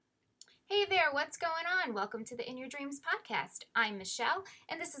what's going on? Welcome to the In Your Dreams podcast. I'm Michelle,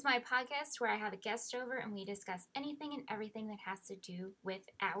 and this is my podcast where I have a guest over and we discuss anything and everything that has to do with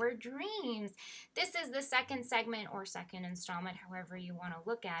our dreams. This is the second segment or second installment, however you want to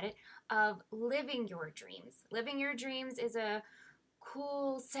look at it, of Living Your Dreams. Living Your Dreams is a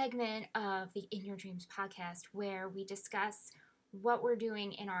cool segment of the In Your Dreams podcast where we discuss what we're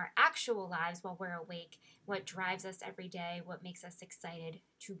doing in our actual lives while we're awake, what drives us every day, what makes us excited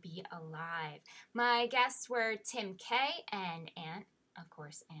to be alive. My guests were Tim K and Ant, of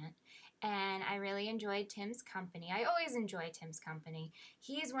course, Ant, and I really enjoyed Tim's company. I always enjoy Tim's company.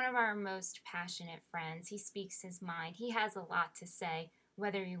 He's one of our most passionate friends. He speaks his mind. He has a lot to say,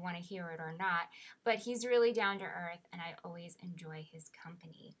 whether you want to hear it or not, but he's really down to earth, and I always enjoy his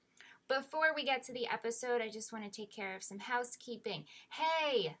company. Before we get to the episode, I just want to take care of some housekeeping.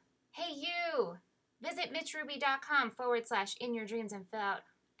 Hey you! Visit mitchruby.com/inyourdreams and fill out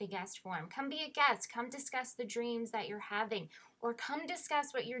the guest form. Come be a guest. Come discuss the dreams that you're having, or come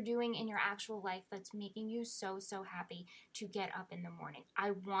discuss what you're doing in your actual life that's making you so happy to get up in the morning.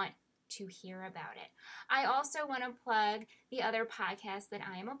 I want to hear about it. I also want to plug the other podcast that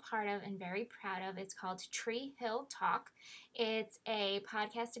I am a part of and very proud of. It's called Tree Hill Talk. It's a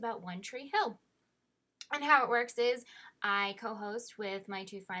podcast about One Tree Hill. And how it works is I co-host with my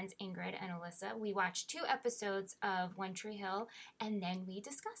two friends Ingrid and Alyssa. We watch 2 episodes of One Tree Hill and then we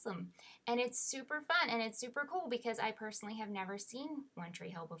discuss them. And it's super fun and it's super cool because I personally have never seen One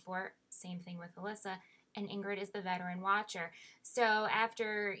Tree Hill before. Same thing with Alyssa. And Ingrid is the veteran watcher. So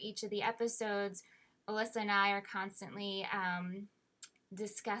after each of the episodes, Alyssa and I are constantly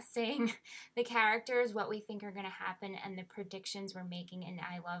discussing the characters, what we think are going to happen, and the predictions we're making. And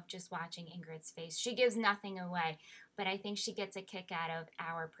I love just watching Ingrid's face. She gives nothing away, but I think she gets a kick out of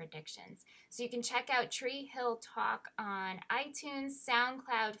our predictions. So you can check out Tree Hill Talk on iTunes,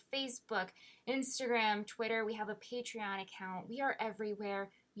 SoundCloud, Facebook, Instagram, Twitter. We have a Patreon account. We are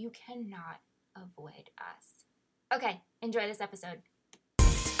everywhere. You cannot avoid us. Okay, enjoy this episode.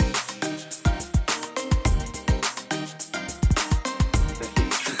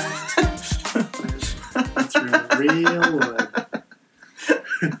 That's real wood.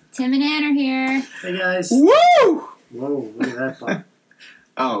 Tim and Ann are here. Hey guys. Woo! Whoa, look at that bar.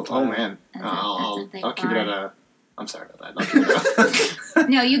 Oh man. That's a I'll thick keep it bar. at a. I'm sorry about that. I'll keep it at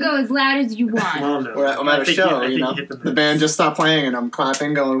No, you go as loud as you want. Well, no. I'm at a show, I you think know. hit The band just stopped playing and I'm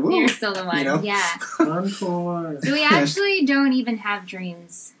clapping, going, woo! You're still the one, You know? yeah. Encore. So we actually don't even have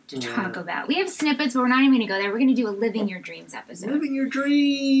dreams to talk about. We have snippets, but we're not even going to go there. We're going to do a Living Your Dreams episode. Living your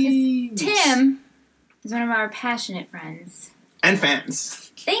dreams. Tim is one of our passionate friends. And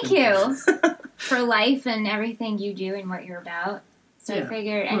fans. Thank you for life and everything you do and what you're about. So I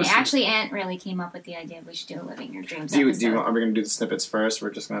figured, and Listen. actually Aunt really came up with the idea of we should do a Living Your Dreams Do you episode. are we going to do the snippets first?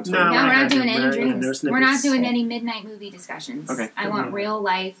 We're just going to No, talk No, we're about not it? doing We're any not doing no dreams. snippets. We're not doing any midnight movie discussions. Okay. I want real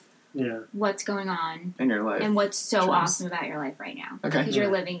life, Yeah. what's going on, In your life. and what's so Dreams. awesome about your life right now. Okay. Because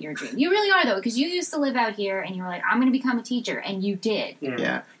you're living your dream. You really are, though, because you used to live out here, and you were like, I'm going to become a teacher, and you did.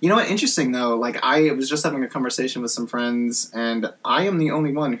 Yeah. You know what? Interesting, though. Like, I was just having a conversation with some friends, and I am the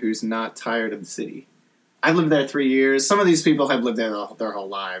only one who's not tired of the city. I've lived there 3 years. Some of these people have lived there their whole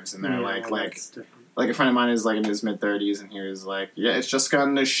lives, and they're like a friend of mine is like in his mid-30s, and he was like, yeah, it's just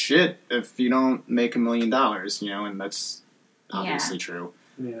gotten to shit if you don't make $1 million, you know, and that's obviously true.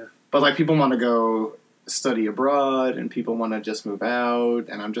 Yeah. But, like, people want to go study abroad, and people want to just move out,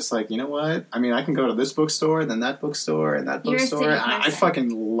 and I'm just like, you know what? I mean, I can go to this bookstore, then that bookstore, and that You're a bookstore. city I person.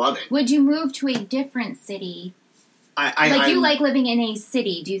 fucking love it. Would you move to a different city? You like living in a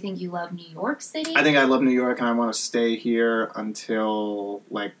city. Do you think you love New York City? I think I love New York, and I want to stay here until,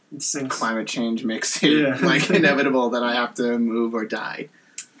 like, Since climate change makes it, Yeah. like, inevitable that I have to move or die.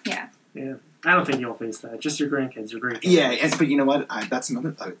 Yeah. I don't think you'll face that. Just your grandkids. Your great. Yeah, but you know what? That's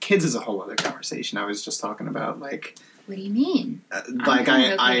another... kids is a whole other conversation. I was just talking about, like... What do you mean? like,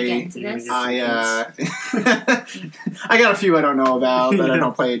 I'm okay to get into this. I got a few I don't know about that I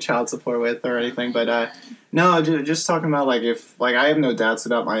don't play child support with or anything, but, no, just talking about, like, if... Like, I have no doubts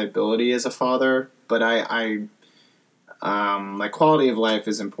about my ability as a father, but like, quality of life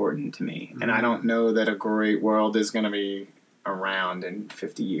is important to me, and I don't know that a great world is going to be around in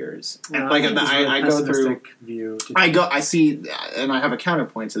 50 years. Well, Like, I go through... View to I see, and I have a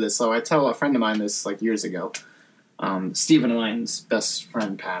counterpoint to this, so I tell a friend of mine this, like, years ago. Stephen and mine's best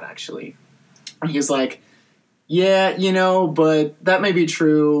friend, Pat, actually. And he's like, yeah, you know, but that may be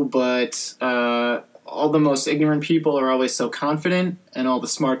true, but all the most ignorant people are always so confident, and all the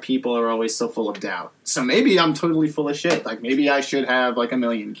smart people are always so full of doubt. So maybe I'm totally full of shit. Like, maybe I should have, like, 1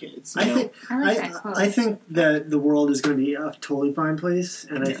 million kids. You know? I like that quote. I think that the world is going to be a totally fine place,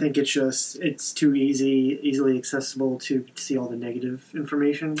 and I think it's too easily accessible to see all the negative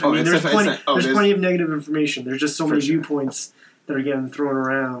information. I mean, there's plenty of negative information. There's just so many viewpoints that are getting thrown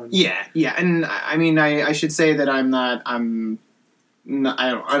around. Yeah, and I mean, I should say that I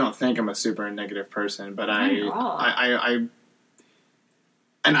don't think I'm a super negative person, but I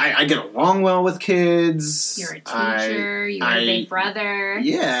get along well with kids. You're a teacher. You're a big brother.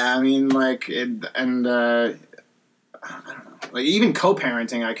 Yeah, I mean, like, I don't know. Like, even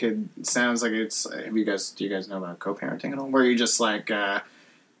co-parenting, sounds like it's. Do you guys know about co-parenting at all? Where you just like,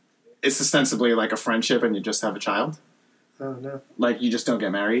 it's ostensibly like a friendship, and you just have a child. Oh no! Like, you just don't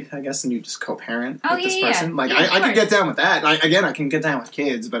get married, I guess, and you just co-parent with this person. Yeah. Like, Yeah, I can get down with that. I can get down with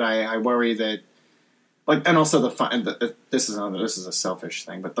kids, but I worry that, like, and also this is a selfish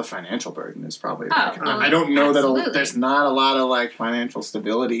thing, but the financial burden is probably. I don't know that there's not a lot of like financial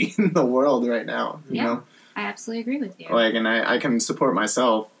stability in the world right now. You know? I absolutely agree with you. Like, and I can support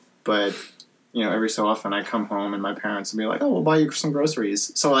myself, but every so often I come home and my parents will be like, "Oh, we'll buy you some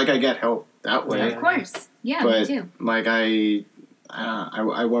groceries." So like, I get help that way. Of course. Yeah, but, me too. Like, I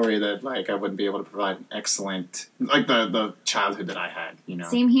worry that, like, I wouldn't be able to provide excellent, like, the childhood that I had,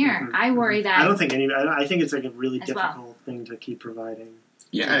 Same here. Mm-hmm. I worry that. I think it's like a really difficult thing to keep providing.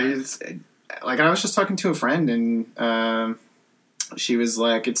 Yeah, it's like, I was just talking to a friend, and she was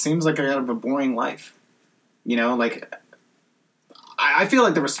like, "It seems like I have a boring life." Like, I feel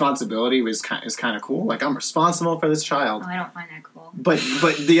like the responsibility is kind of cool. Like, I'm responsible for this child. Oh, I don't find that cool. But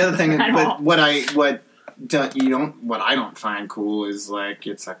the other thing, what I don't find cool is, like,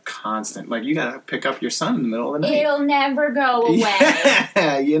 it's a constant, like, you gotta pick up your son in the middle of the night. It'll never go away.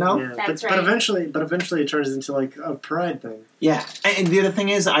 Yeah, Yeah, That's but right. eventually it turns into like a pride thing. Yeah, and the other thing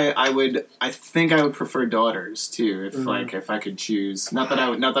is, I think I would prefer daughters too, if I could choose. Not that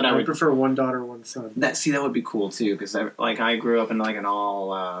I would prefer one daughter, one son. That would be cool too, because I grew up in like an all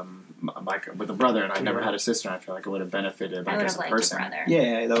like with a brother, and I never had a sister. And I feel like it would have benefited like as a person. A brother.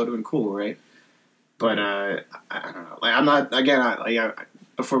 Yeah, that would have been cool, right? But I don't know. Like, I'm not again.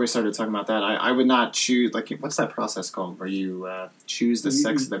 Before we started talking about that, I would not choose, like, what's that process called where you choose the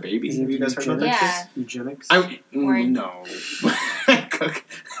sex of the baby? Have you guys heard about that? Yeah. Eugenics? No.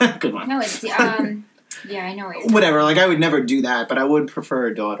 Good one. No, it's yeah, I know what Whatever, like, I would never do that, but I would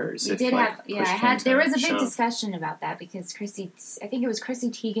prefer daughters. We did have, there was a big discussion about that because I think it was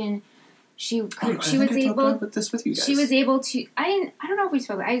Chrissy Teigen. She was able to. I don't know if we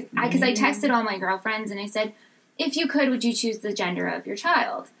spoke. Because I texted all my girlfriends and I said, if you could, would you choose the gender of your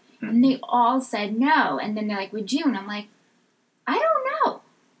child? And they all said no. And then they're like, would you? And I'm like, I don't know.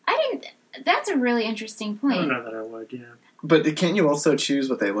 That's a really interesting point. I don't know that I would, yeah. But can't you also choose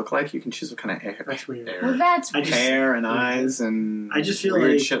what they look like? You can choose what kind of hair. That's weird. Well, that's weird. Hair and eyes and I just feel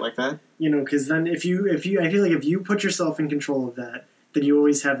weird like, shit like that. Because then I feel like if you put yourself in control of that, then you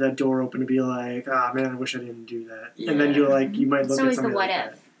always have that door open to be like, man, I wish I didn't do that. Yeah. And then you're like, you might look at something like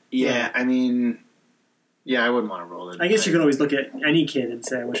that. Yeah, I mean, I wouldn't want to roll it. I guess you could always look at any kid and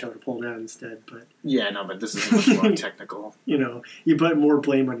say, I wish I would have pulled out instead. But yeah, no, but this is much more technical. You put more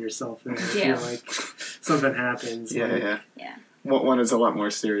blame on yourself then. If Yeah. like something happens. Yeah. One is a lot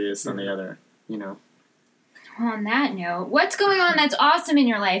more serious than the other, On that note, what's going on that's awesome in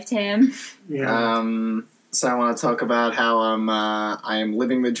your life, Tim? Yeah. So I want to talk about how I am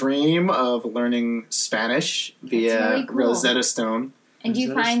living the dream of learning Spanish via really cool. Rosetta Stone. And do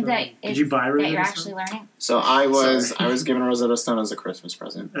you find that Did you buy Rosetta that you're Stone? actually learning? So I was given Rosetta Stone as a Christmas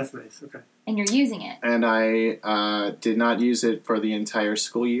present. That's nice. Okay. And you're using it. And I did not use it for the entire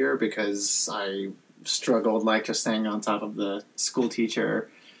school year because I struggled like just staying on top of the school teacher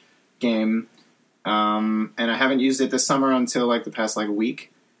game. And I haven't used it this summer until like the past like week.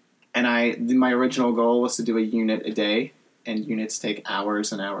 And my original goal was to do a unit a day, and units take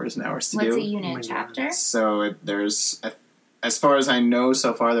hours and hours and hours to do. What's a unit chapter? So there's, as far as I know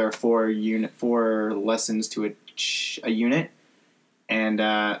so far, there are 4 lessons to a unit, and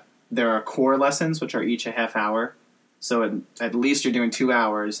there are core lessons which are each a half hour. So at least you're doing 2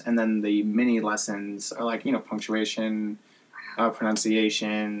 hours, and then the mini lessons are like punctuation,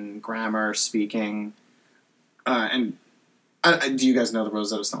 pronunciation, grammar, speaking, and. Do you guys know the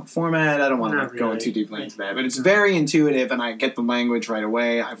Rosetta Stone format? I don't want to go too deeply into that, but it's very intuitive, and I get the language right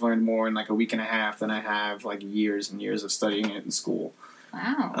away. I've learned more in like a week and a half than I have like years and years of studying it in school.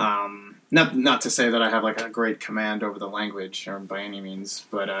 Wow. Not to say that I have like a great command over the language, or by any means,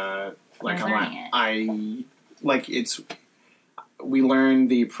 but we learn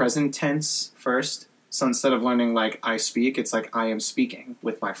the present tense first, So instead of learning like I speak, it's like I am speaking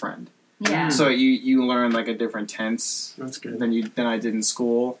with my friend. Yeah. So you learn like a different tense That's good. than I did in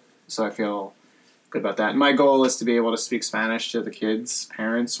school. So I feel good about that. And my goal is to be able to speak Spanish to the kids'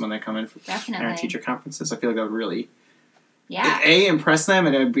 parents when they come in for parent-teacher conferences. I feel like that would really impress them,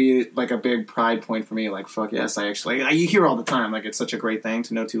 and it would be like a big pride point for me. Like, fuck yes, I actually... you hear all the time, like, it's such a great thing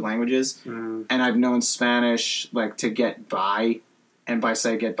to know 2 languages. And I've known Spanish, like, to get by. And by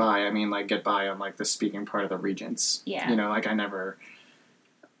say get by, I mean, like, get by on, like, the speaking part of the Regents. Yeah. You know, like, I never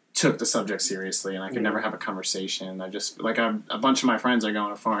took the subject seriously, and I could never have a conversation. I just, like, a bunch of my friends are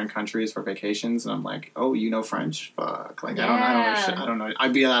going to foreign countries for vacations, and I'm like, oh, you know French? Fuck. Like, I don't know.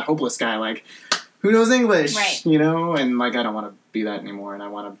 I'd be that hopeless guy, like, who knows English? Right. You know? And, like, I don't want to be that anymore, and I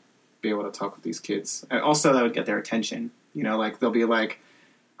want to be able to talk with these kids. And also, that would get their attention. You know, like, they'll be like,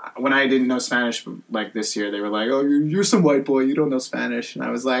 when I didn't know Spanish, like, this year, they were like, oh, you're some white boy, you don't know Spanish. And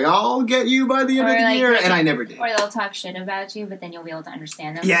I was like, I'll get you by the end of the year. And I never did. Or they'll talk shit about you, but then you'll be able to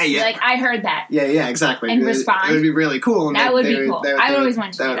understand them. Yeah, yeah. Like, I heard that. Yeah, exactly. And respond. It would be really cool. And that would be cool. I would always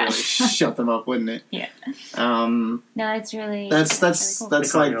want to do that. That would really shut them up, wouldn't it? Yeah. No, that's really... That's really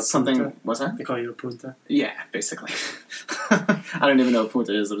cool. like something... What's that? They call you a punta? Yeah, basically. I don't even know what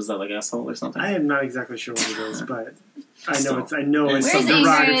punta is. Is that like asshole or something? I am not exactly sure what it is, but... I know it's Where's something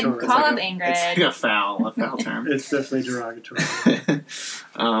derogatory. Call up Ingrid. It's like a foul term. It's definitely derogatory.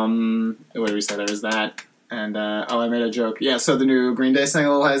 What did we say? There was that. And, I made a joke. Yeah, so the new Green Day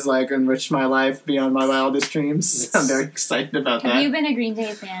single has, like, enriched my life beyond my wildest dreams. I'm very excited about that. Have you been a Green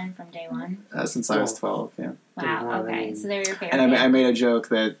Day fan from day one? Since I was 12, yeah. Wow, okay. So they're your favorite. And I made a joke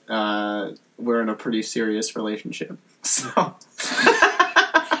that we're in a pretty serious relationship. So...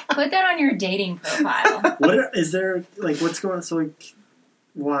 Put that on your dating profile. Is there, like, what's going on? So, like,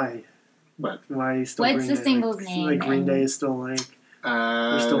 why? What? Why is still What's Green the Day? single's like, name? Like, Green Day is still, like,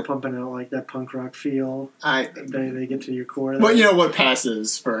 they're still Uh, pumping out, like, that punk rock feel. They get to your core. well, you know what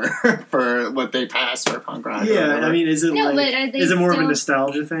passes for what they pass for punk rock. Yeah, I mean, is it No, like, but is it more of a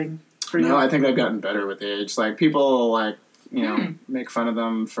nostalgia thing for you? No, I think they've gotten better with age. Like, people, like, you know, make fun of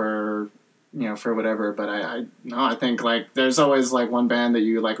them for... you know, for whatever, but I think, like, there's always, like, one band that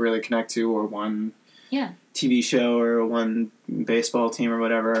you, like, really connect to, or one TV show, or one baseball team, or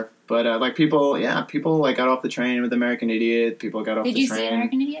whatever, but, like, people, like, got off the train with American Idiot, people got off the train. Did you see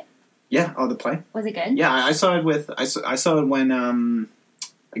American Idiot? Yeah, the play? Was it good? Yeah, I saw it I saw it when,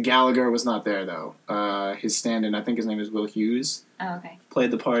 Gallagher was not there, though. His stand-in, I think his name is Will Hughes. Oh, okay.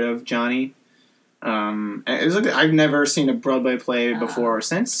 Played the part of Johnny. It was I've never seen a Broadway play before or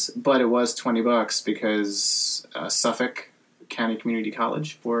since, but it was $20 because Suffolk County Community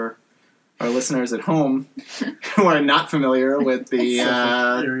College, for our listeners at home who are not familiar with the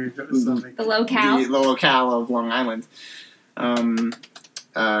locale of Long Island,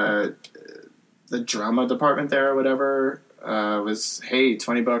 the drama department there or whatever was, hey,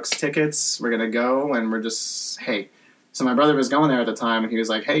 $20 tickets, we're gonna go, and we're just, hey. So my brother was going there at the time, and he was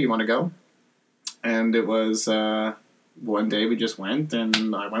like, hey, you want to go? And it was one day we just went,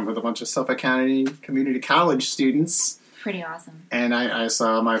 and I went with a bunch of Suffolk County Community College students. Pretty awesome. And I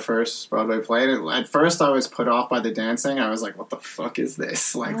saw my first Broadway play. And at first I was put off by the dancing. I was like, what the fuck is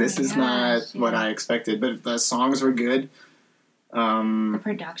this? Like, this is not what I expected. But the songs were good. The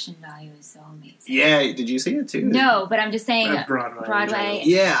production value is so amazing. Yeah, did you see it too? No, but I'm just saying Broadway.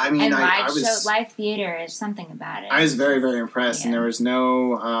 Yeah, I mean, and I was... live theater is something about it. I was very, very impressed. Yeah. And there was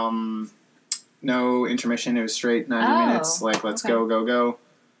no intermission. It was straight 90 minutes. Like, let's go.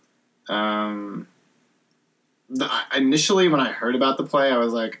 Initially, when I heard about the play, I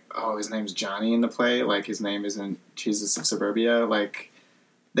was like, oh, his name's Johnny in the play. Like, his name isn't Jesus of Suburbia. Like,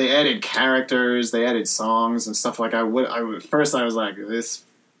 they added characters, they added songs and stuff. Like, at first I was like, this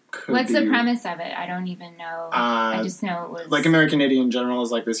could What's be... the premise of it? I don't even know. I just know it was... Like, American Idiot in general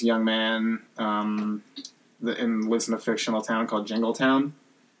is like this young man lives in a fictional town called Jingletown.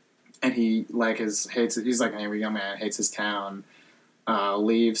 And he, like, he's like an angry young man, hates his town,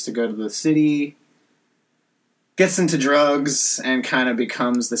 leaves to go to the city, gets into drugs, and kind of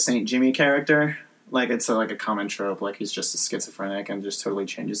becomes the St. Jimmy character. Like, it's like a common trope. Like, he's just a schizophrenic and just totally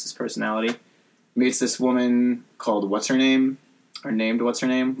changes his personality. Meets this woman called What's-Her-Name, or named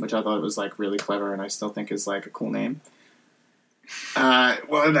What's-Her-Name, which I thought was, like, really clever, and I still think is, like, a cool name.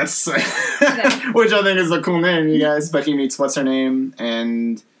 Well, that's... which I think is a cool name, you guys. But he meets What's-Her-Name,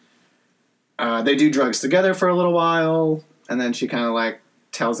 and... they do drugs together for a little while, and then she kind of, like,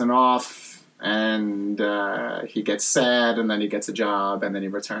 tells him off, and he gets sad, and then he gets a job, and then he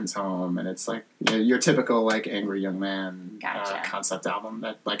returns home, and it's, like, your typical, like, angry young man concept album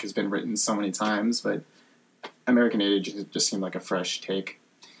that, like, has been written so many times, but American Idiot just seemed like a fresh take.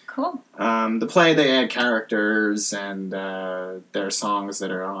 Cool. The play, they add characters, and there are songs that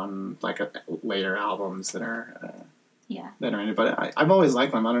are on like later albums that are that are in it. But I've always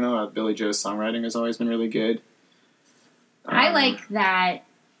liked them. I don't know. Billy Joe's songwriting has always been really good. I like that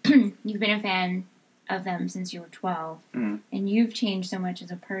you've been a fan of them since you were 12, and you've changed so much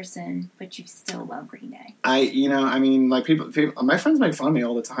as a person, but you still love Green Day. Like people, my friends make fun of me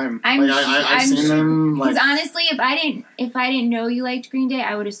all the time. I've seen them. Because honestly, if I didn't know you liked Green Day,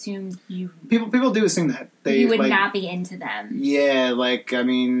 I would assume you. People do assume that you would not be into them. Yeah,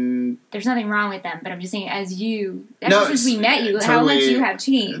 there's nothing wrong with them, but I'm just saying, since we met you, how much you have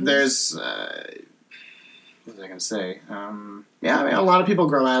changed. There's. What was I going to say? A lot of people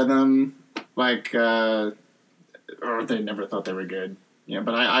grow out of them. Or they never thought they were good. Yeah,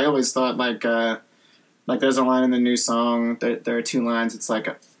 but I always thought, there's a line in the new song, there are 2 lines, it's like,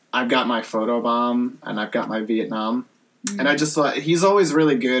 I've got my photobomb, and I've got my Vietnam. Mm-hmm. And I just thought, he's always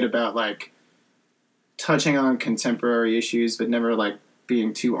really good about, touching on contemporary issues, but never,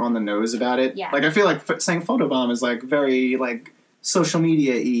 being too on the nose about it. Yeah. I feel like saying photobomb is, very, social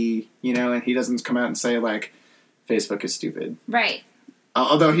media-y, and he doesn't come out and say, Facebook is stupid. Right.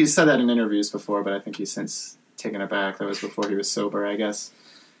 Although he's said that in interviews before, but I think he's since taken it back. That was before he was sober, I guess.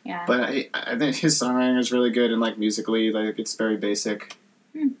 Yeah. But I think his songwriting is really good, and musically, it's very basic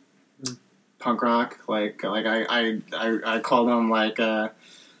punk rock. I call them I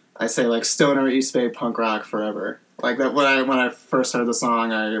say stoner East Bay punk rock forever. That when I first heard the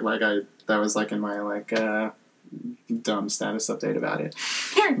song, that was in my dumb status update about it.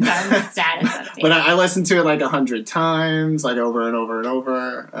 Dumb status update. But I listened to it 100 times, over and over and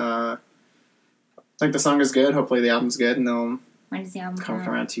over. The song is good. Hopefully the album's good, and they'll when does the album come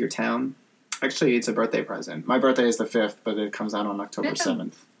around to your town. Actually, it's a birthday present. My birthday is the 5th, but it comes out on October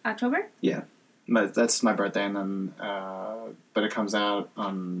 7th. October? Yeah. That's my birthday, and then but it comes out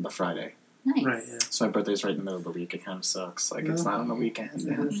on the Friday. Nice. Right, yeah. So my birthday's right in the middle of the week. It kind of sucks. It's not on the weekend.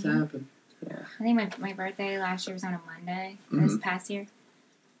 That has to happen. Yeah. I think my birthday last year was on a Monday. This past year. I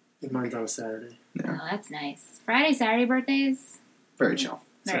think mine's on a Saturday. Yeah. Oh, that's nice. Friday, Saturday birthdays? Very chill.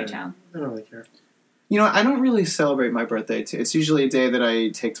 Very chill. I don't really care. I don't really celebrate my birthday, too. It's usually a day that I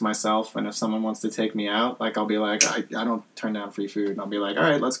take to myself, and if someone wants to take me out, I'll be I don't turn down free food, and I'll be all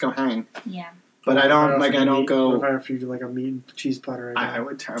right, let's go hang. Yeah. But I don't, I don't go... What if I offer you a meat and cheese platter right now? I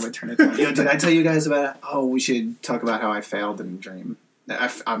would turn it down. Did I tell you guys about... Oh, we should talk about how I failed in Dream.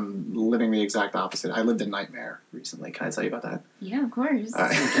 I'm living the exact opposite. I lived a nightmare recently. Can I tell you about that? Yeah, of course.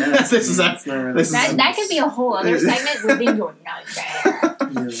 That could be a whole other segment, living your nightmare.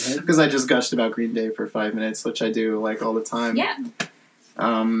 Because I just gushed about Green Day for 5 minutes, which I do all the time. Yeah.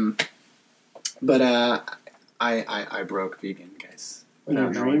 But I broke vegan, guys.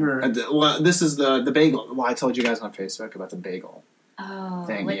 This is the bagel. Well, I told you guys on Facebook about the bagel. Oh,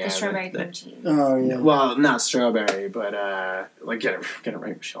 thing. With the strawberry cream cheese. Oh, yeah. Well, not strawberry, but get it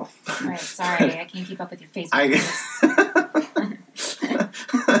right, Michelle. Right, sorry, I can't keep up with your Facebook.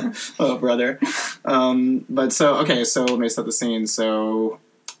 Oh, brother. But so let me set the scene. So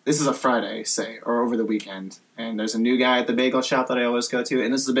this is a Friday, or over the weekend, and there's a new guy at the bagel shop that I always go to,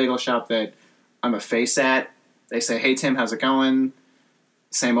 and this is a bagel shop that I'm a face at. They say, "Hey Tim, how's it going?"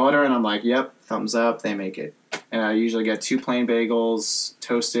 Same order, and I'm like, "Yep, thumbs up." They make it. And I usually get 2 plain bagels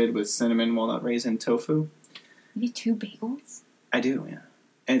toasted with cinnamon, walnut, raisin, tofu. You get 2 bagels? I do, yeah.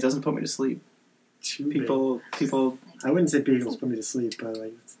 And it doesn't put me to sleep. People. I wouldn't say bagels put me to sleep, but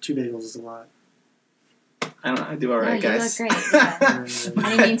 2 bagels is a lot. I don't know. I do all right, guys. You look great. Yeah. I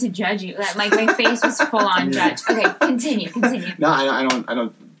didn't mean to judge you. My face was full on judge. Okay, continue. No, I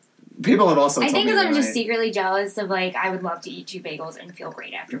don't. People have also. I think because I'm just secretly jealous of I would love to eat 2 bagels and feel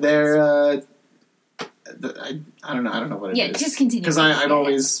great afterwards. They're. I don't know what it is. Yeah, just continue. Because I've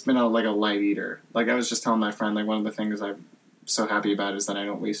always been a light eater. I was just telling my friend, one of the things I'm so happy about is that I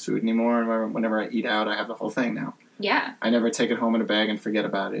don't waste food anymore. And whenever I eat out, I have the whole thing now. Yeah. I never take it home in a bag and forget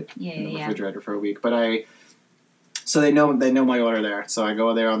about it in the refrigerator for a week. But so they know my order there. So I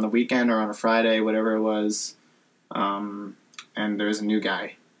go there on the weekend or on a Friday, whatever it was, and there's a new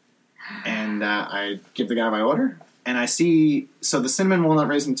guy. And I give the guy my order, and I see, so the cinnamon walnut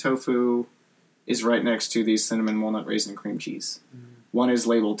raisin tofu is right next to the cinnamon walnut raisin cream cheese. One is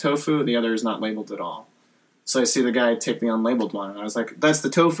labeled tofu, the other is not labeled at all. So I see the guy take the unlabeled one, and I was like, "That's the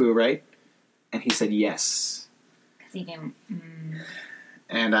tofu, right?" And he said, "Yes." Because he didn't.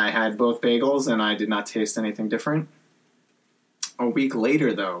 And I had both bagels, and I did not taste anything different. A week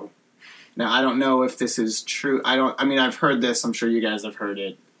later, though, now I don't know if this is true. I've heard this. I'm sure you guys have heard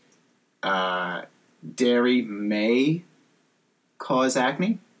it. Dairy may cause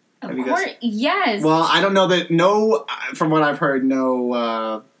acne. Of course, yes. Well, I don't know that. No, from what I've heard,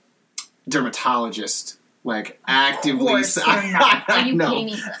 no dermatologist. Like actively, Are you kidding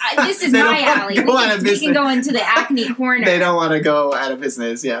me? This is my alley. We can go into the acne corner. They don't want to go out of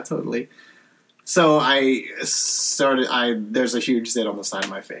business. Yeah, totally. So there's a huge zit on the side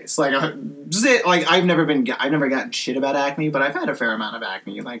of my face. Like zit. Like I've never gotten shit about acne, but I've had a fair amount of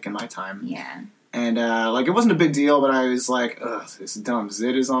acne, like in my time. Yeah. And like it wasn't a big deal, but I was like, ugh, this dumb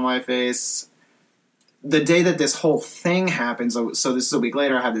zit is on my face. The day that this whole thing happens, so this is a week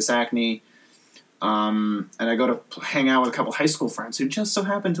later, I have this acne. And I go to hang out with a couple high school friends who just so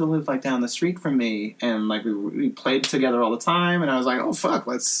happen to live like down the street from me, and like we played together all the time. And I was like, "Oh fuck,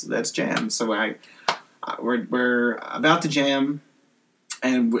 let's jam." So we're about to jam,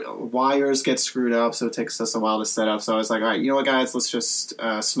 and wires get screwed up, so it takes us a while to set up. So I was like, "All right, you know what, guys, let's just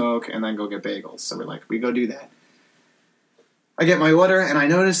smoke and then go get bagels." So we go do that. I get my order, and I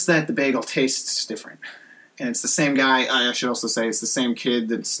notice that the bagel tastes different. And it's the same guy. I should also say it's the same kid.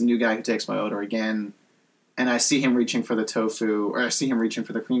 That's the new guy who takes my order again. And I see him reaching for the tofu, or I see him reaching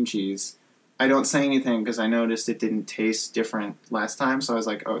for the cream cheese. I don't say anything because I noticed it didn't taste different last time. So I was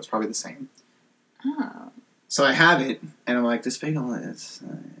like, oh, it's probably the same. Oh. So I have it, and I'm like, this bagel is...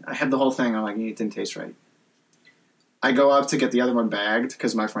 I had the whole thing. I'm like, it didn't taste right. I go up to get the other one bagged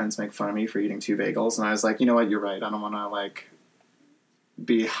because my friends make fun of me for eating 2 bagels. And I was like, you know what? You're right. I don't want to, like...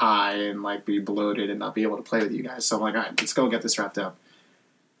 be high and like be bloated and not be able to play with you guys. So I'm like, all right, let's go get this wrapped up.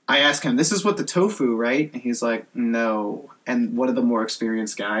 I ask him, this is what the tofu, right? And he's like, no. And one of the more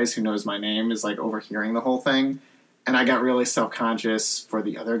experienced guys who knows my name is like overhearing the whole thing. And I got really self-conscious for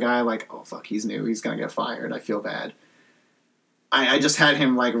the other guy. Like, oh fuck, he's new. He's going to get fired. I feel bad. I just had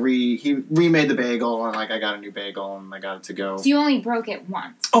him like he remade the bagel, and like I got a new bagel and I got it to go. So you only broke it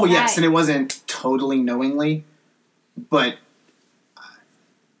once. Oh yes. And it wasn't totally knowingly, but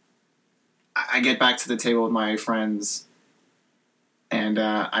I get back to the table with my friends, and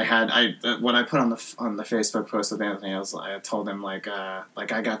what I put on the Facebook post with Anthony, I told him like I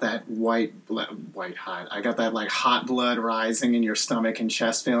got that I got that like hot blood rising in your stomach and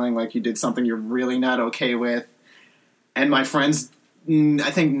chest feeling like you did something you're really not okay with, and my friends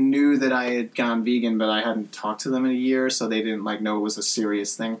I think knew that I had gone vegan, but I hadn't talked to them in a year, so they didn't like know it was a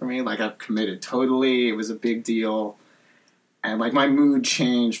serious thing for me. Like I've committed totally, it was a big deal. And, like, my mood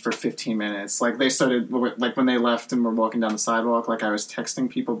changed for 15 minutes. Like, they started, like, when they left and were walking down the sidewalk, like, I was texting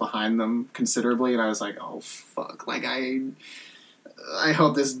people behind them considerably, and I was like, oh, fuck. Like, I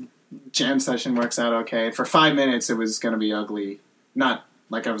hope this jam session works out okay. For 5 minutes, it was going to be ugly. Not,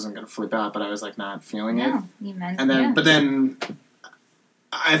 like, I wasn't going to flip out, but I was, like, not feeling it. No, you meant and then, but then,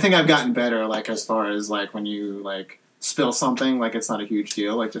 I think I've gotten better, like, as far as, like, when you, like, spill something, like, it's not a huge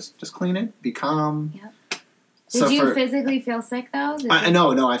deal. Like, just clean it, be calm. Yep. Did you physically feel sick, though?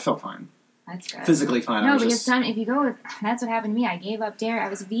 No, I felt fine. That's good. Physically fine. No, because if you go with... That's what happened to me. I gave up dairy. I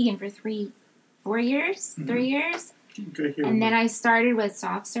was vegan for 3 years. Mm-hmm. 3 years. Okay, and then I started with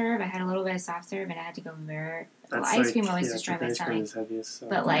soft serve. I had a little bit of soft serve, and I had to go very... Well, ice cream always destroyed my stomach. So.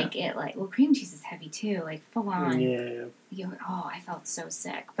 But, cream cheese is heavy, too. Like, full on. Yeah. I felt so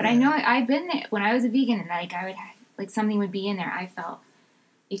sick. But I know I've been there. When I was a vegan, and, like, I would... Like, something would be in there. I felt...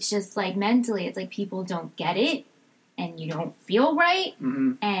 It's just, like, mentally, it's like people don't get it, and you don't feel right,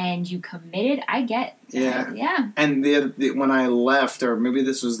 and you committed. I get that. Yeah. And when I left, or maybe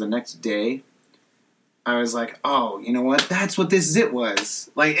this was the next day, I was like, oh, you know what? That's what this zit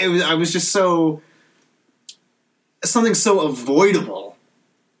was. Like, I was just so... Something so avoidable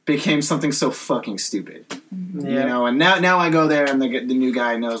became something so fucking stupid. Mm-hmm. You know, and now I go there, and the new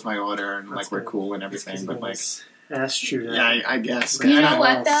guy knows my order, and, like, we're cool and everything, but, like... Ass shooter. Yeah, I guess. You know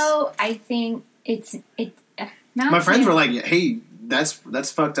what, though? I think my friends were like, "Hey,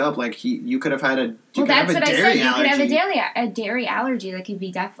 that's fucked up. Like, you could have had a You could have a dairy allergy that could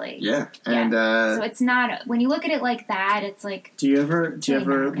be deathly." Yeah, and so it's not when you look at it like that. It's like, do you ever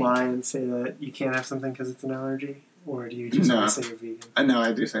lie and say that you can't have something because it's an allergy, or do you just say you're vegan? No,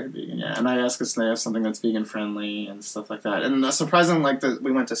 I do say vegan. Yeah, and I ask if they have something that's vegan friendly and stuff like that. And surprisingly, like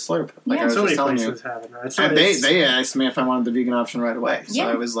we went to Slurp. Like I was so just telling you, and they asked me if I wanted the vegan option right away. So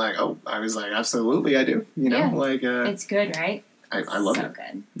I was like, absolutely, I do. You know, like it's good, right? I love it. So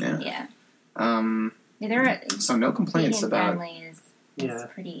good. Yeah. So no complaints about. Friendly is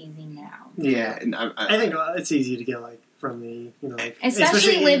pretty easy now. Yeah, and I think it's easy to get like from the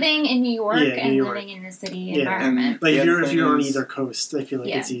especially living in New York living in the city environment. And, like if you're on either coast, I feel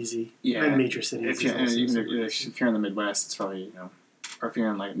like it's easy. Yeah, in major cities. If you're in the Midwest, it's probably or if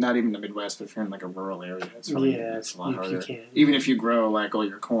you're in like not even the Midwest, but if you're in like a rural area, it's probably it's a lot harder. Even if you grow like all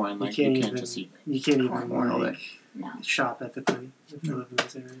your corn, like you can't just eat. You can't even corn all day. Shop ethically if you live in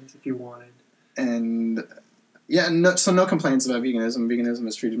those areas if you wanted. And Yeah, no complaints about veganism. Veganism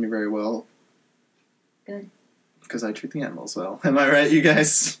has treated me very well. Good. Because I treat the animals well. Am I right, you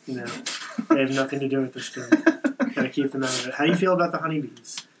guys? No. They have nothing to do with this story. Gotta keep them out of it. How do you feel about the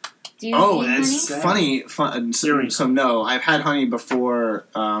honeybees? Do you eat honey? Funny. So no, I've had honey before.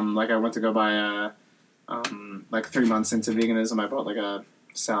 Like I went to go buy like 3 months into veganism, I bought like a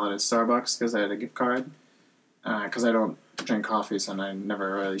salad at Starbucks because I had a gift card. Because I don't drink coffee, so I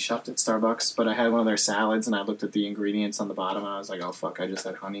never really shopped at Starbucks. But I had one of their salads, and I looked at the ingredients on the bottom, and I was like, "Oh fuck! I just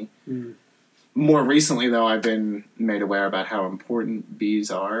had honey." Mm. More recently, though, I've been made aware about how important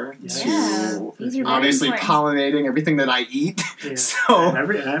bees are to obviously pollinating everything that I eat. Yeah. So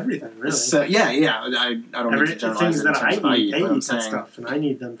everything, really. So yeah. I don't mean to generalize things that I eat, they eat that saying. stuff, and I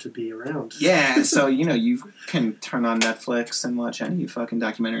need them to be around. Yeah, so you can turn on Netflix and watch any fucking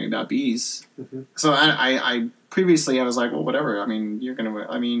documentary about bees. Mm-hmm. So I previously I was like, well, whatever. I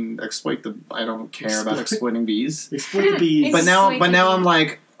mean, exploit the. I don't care about exploiting bees. Exploit the bees. But now I'm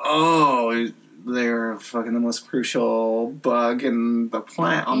like, oh. They're fucking the most crucial bug in the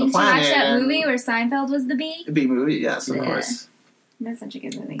planet. Did you watch that movie where Seinfeld was the bee? The bee movie, yes, of course. That's such a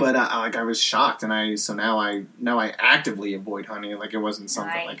good movie. But I was shocked, and now I actively avoid honey. Like it wasn't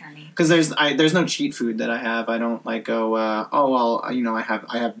something like because there's no cheat food that I have. I don't like go I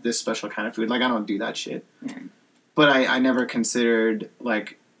have this special kind of food. Like I don't do that shit. Yeah. But I never considered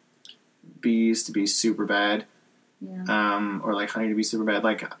like bees to be super bad. Yeah. Or like honey to be super bad.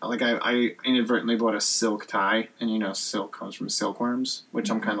 Like I inadvertently bought a silk tie, and silk comes from silkworms, which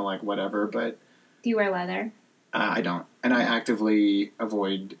I'm kind of like whatever. But do you wear leather? I don't, and I actively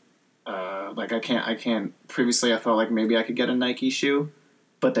avoid. Like I can't. Previously, I thought like maybe I could get a Nike shoe,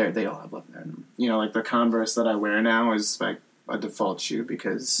 but they all have leather in them. Like the Converse that I wear now is like a default shoe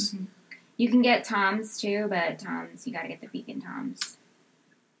because you can get Toms too, but Toms you got to get the vegan Toms.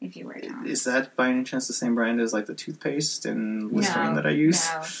 If you wear Toms. Is that by any chance the same brand as like the toothpaste and Listerine that I use?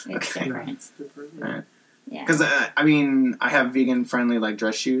 No, it's different. It's different. All right. Yeah. Because I have vegan friendly like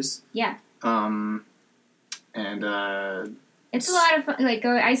dress shoes. Yeah. And it's a lot of fun. Like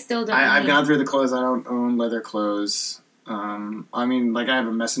I still don't. I've gone through the clothes. I don't own leather clothes. I have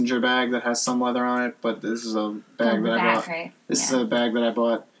a messenger bag that has some leather on it, but this is a bag that I bought. Right? This is a bag that I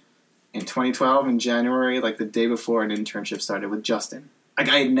bought in 2012 in January, like the day before an internship started with Justin. Like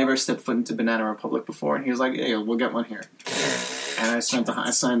I had never stepped foot into Banana Republic before, and he was like, "Hey, we'll get one here." And I spent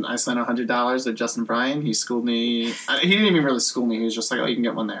 $100 at Justin Bryan. He schooled me. He didn't even really school me. He was just like, "Oh, you can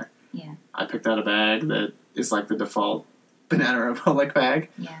get one there." Yeah. I picked out a bag that is like the default Banana Republic bag.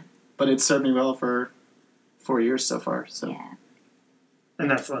 Yeah. But it's served me well for 4 years so far. So. Yeah. And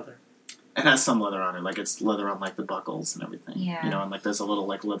that's leather. It has some leather on it, like it's leather on like the buckles and everything. Yeah. And like there's a little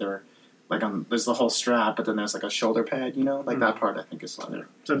like leather. Like there's the whole strap, but then there's like a shoulder pad, like that part I think is leather.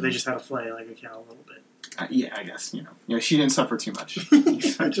 So they just had to flay like a cow a little bit. Yeah, I guess, she didn't suffer too much.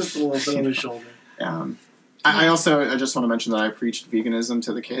 Just a little bit on the shoulder. I just want to mention that I preached veganism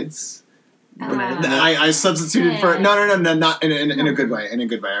to the kids. When I substituted for no, not in a good way. In a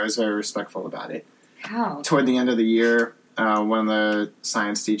good way, I was very respectful about it. How? Toward the end of the year, one of the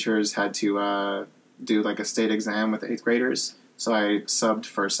science teachers had to do like a state exam with 8th graders, so I subbed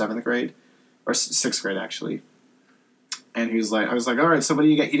for 7th grade. Or 6th grade, actually. And I was like, all right, so what do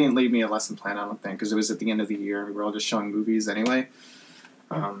you get? He didn't leave me a lesson plan, I don't think, because it was at the end of the year. We were all just showing movies anyway.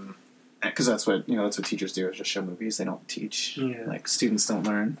 Because that's what teachers do, is just show movies. They don't teach. Yeah. Like, students don't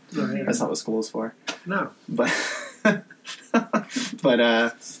learn. Right. That's not what school is for. No. But,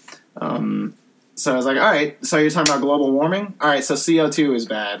 so I was like, all right, so you're talking about global warming? All right, so CO2 is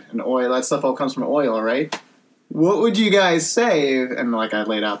bad, and oil, that stuff all comes from oil, right? What would you guys say? And like I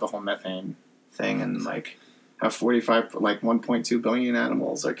laid out the whole methane thing, and like how 1.2 billion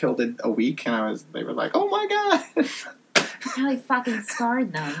animals are killed in a week, and they were like, oh my god. Probably fucking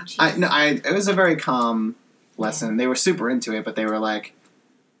scarred them. It was a very calm lesson. They were super into it, but they were like,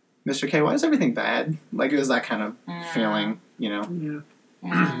 Mr. K, why is everything bad? Like it was that kind of feeling, Yeah.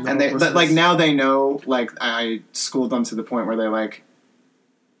 And they like now they know. Like I schooled them to the point where they like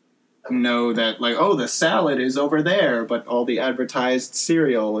know that like, oh, the salad is over there, but all the advertised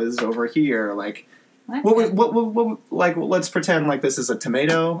cereal is over here. Like what like let's pretend like this is a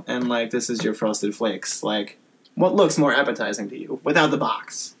tomato and like this is your Frosted Flakes. Like what looks more appetizing to you without the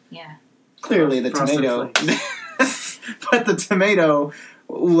box? Yeah. Clearly the tomato. But the tomato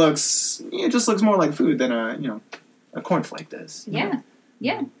just looks more like food than a cornflake does. Yeah.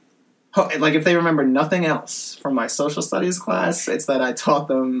 Yeah. Like, if they remember nothing else from my social studies class, it's that I taught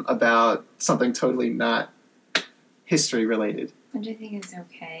them about something totally not history related. Which I think is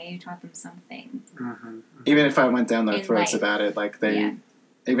okay. You taught them something. Mm-hmm. Even if I went down their throats about it, like, they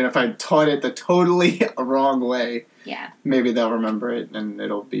even if I taught it the totally wrong way, yeah, maybe they'll remember it and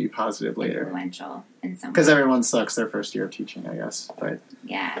it'll be positive later. Influential in some way. Because everyone sucks their first year of teaching, I guess. But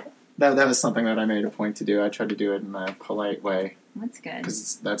yeah, that was something that I made a point to do. I tried to do it in a polite way. That's good.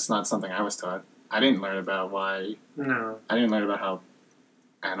 Because that's not something I was taught. I didn't learn about why. No. I didn't learn about how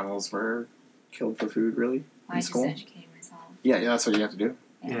animals were killed for food, really. I just educated myself. Yeah, that's what you have to do.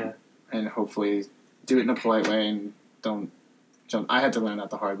 Yeah. And hopefully do it in a polite way and don't jump. I had to learn that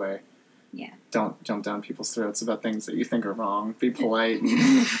the hard way. Yeah. Don't jump down people's throats about things that you think are wrong. Be polite.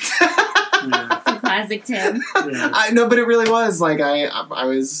 It's a classic Tim. Yeah. I know, but it really was. Like, I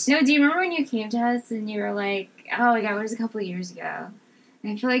was... No, do you remember when you came to us and you were like, oh my god, it was a couple of years ago.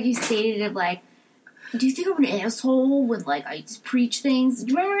 And I feel like you stated it like, do you think I'm an asshole when, like, I just preach things?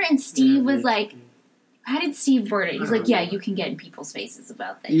 Do you remember? And Steve was like, how did Steve word it? He's like, yeah, you can get in people's faces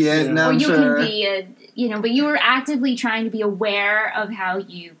about things. Yeah, no, or I'm you sure. can be but you were actively trying to be aware of how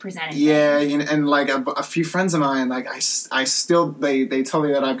you presented Yeah, things. and like a few friends of mine, like I still, they tell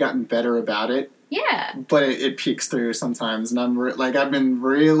me that I've gotten better about it. Yeah. But it peeks through sometimes, and I've been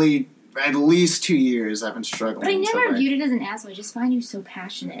really, at least 2 years, I've been struggling. But I never viewed it as an asshole. I just find you so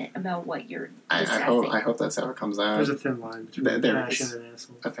passionate about what you're discussing. I hope that's how it comes out. There's a thin line between passion and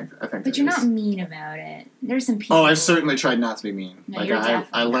asshole. I think. But you're not mean about it. There's some people. Oh, I've certainly tried not to be mean. No, like you're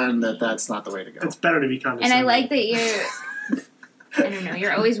I learned definitely that that's not the way to go. It's better to be condescending. And I like that you're. I don't know.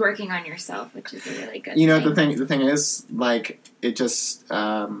 You're always working on yourself, which is a really good. You know, thing. the thing is, like, it just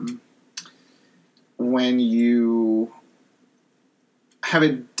when you have a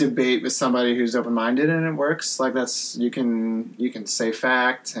debate with somebody who's open-minded and it works, like that's you can say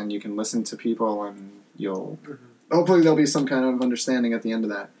fact and you can listen to people and you'll hopefully there'll be some kind of understanding at the end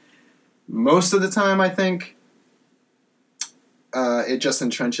of that. Most of the time, I think it just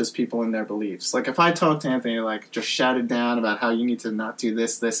entrenches people in their beliefs. Like if I talk to Anthony, like just shouted down about how you need to not do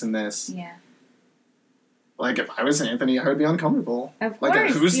this, this, and this. Yeah. Like if I was Anthony, I would be uncomfortable. Of like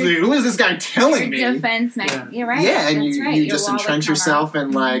course. who is this guy telling me? Defense mechanism. You're right. Yeah, and That's you right. you Your just wall would entrench come yourself up.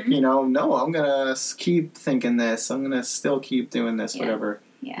 and like, Mhm. no, I'm gonna keep thinking this. I'm gonna still keep doing this, Yeah. whatever.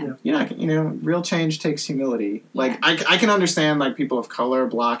 Yeah. Real change takes humility. Like Yeah. I can understand like people of color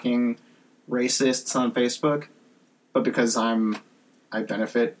blocking racists on Facebook, but because I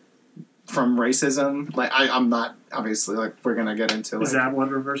benefit from racism, like I'm not obviously like we're gonna get into. Like, is that what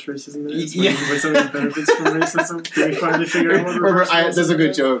reverse racism is? Yeah. When somebody benefits from racism? Did we finally figure out what reverse racism is? There's a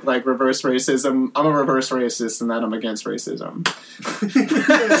good joke like reverse racism. I'm a reverse racist, and that I'm against racism.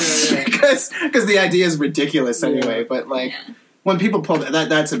 Because the idea is ridiculous anyway. Yeah. But like when people pull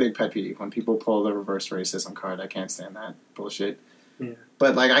that's a big pet peeve. When people pull the reverse racism card, I can't stand that bullshit. Yeah.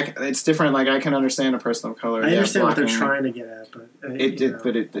 But like it's different. Like I can understand a person of color. I understand what they're blocking- trying to get at, but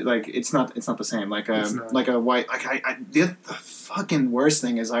it's not the same. Like It's not. like a white the fucking worst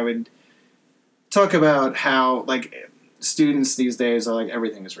thing is I would talk about how like students these days are like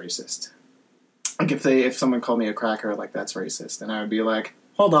everything is racist. Like if someone called me a cracker, like that's racist, and I would be like,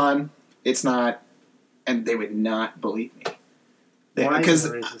 hold on, it's not, and they would not believe me. why Because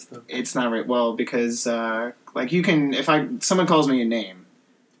is it racist though? it's not right. Well, because like you can someone calls me a name,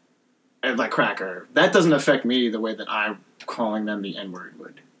 like cracker, that doesn't affect me the way that I'm calling them the N-word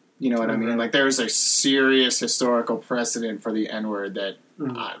would. You know what I mean? Like there's a serious historical precedent for the N-word that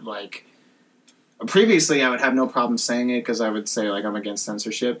like previously I would have no problem saying it because I would say like I'm against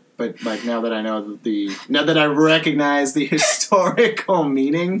censorship, but like now that I know now that I recognize the historical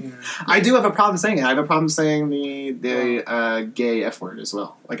meaning, I do have a problem saying it. I have a problem saying the gay F word as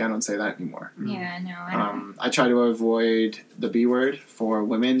well. Like I don't say that anymore. Yeah, no, I don't. I try to avoid the B word for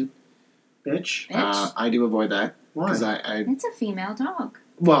women. Bitch? I do avoid that Why? because It's a female dog.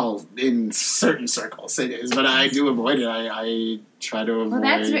 well, in certain circles it is, but I do avoid it. I try to avoid. Well,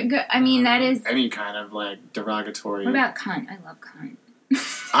 that's good. I mean, that is. any kind of like derogatory. What about cunt? I love cunt.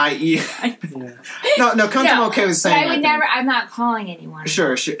 Yeah. No, cunt. I'm okay with saying. But I would think. never. I'm not calling anyone.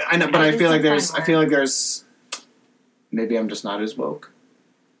 Sure. I know, but I It's feel a like fun there's. I word. feel like there's. Maybe I'm just not as woke.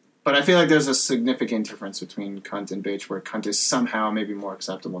 But I feel like there's a significant difference between cunt and bitch, where cunt is somehow maybe more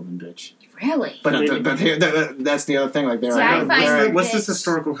acceptable than bitch. Really? But that's the other thing. Like there, See, I I go. find there I- that- What's this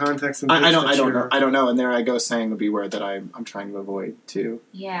historical context? In I bitch don't. that I don't you're- know. I don't know. And there I go saying the B word that I'm trying to avoid too.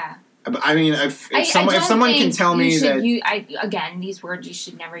 Yeah. I mean, if I someone don't can think tell you me should that, again, these words you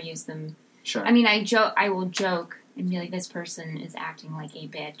should never use them. sure, I mean, I will joke and be like, this person is acting like a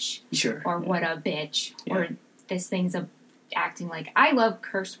bitch, sure, or yeah. what a bitch, Yeah. or this thing's acting like. I love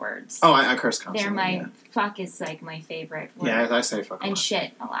curse words. Oh, I curse constantly. They're my yeah. fuck is like my favorite word. Yeah, I say fuck a and lot.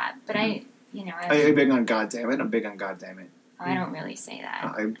 shit a lot, but I'm big on God damn it. I'm big on God damn it. I don't really say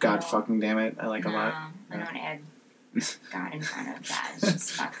that. God No. fucking damn it. I like No, a lot. I don't add got in front of that. It's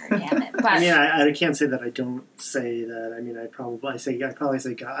just fucker, damn it. But I mean, I can't say that I don't say that. I mean, I probably say God.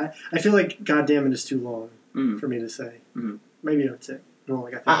 I feel like God damn it is too long for me to say. Mm-hmm. Maybe I would say more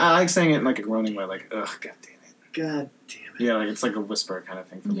like I like saying it in like a groaning way, like ugh, God damn it. God damn it. Yeah, like it's like a whisper kind of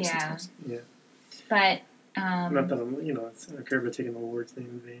thing for me sometimes. Yeah. But not that I'm, I don't care about taking the Lord's name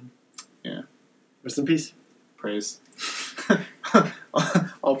in vain. Yeah. Rest in peace. Praise.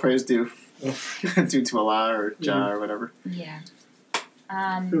 All praise due. Due to Allah or Jah or whatever. Yeah.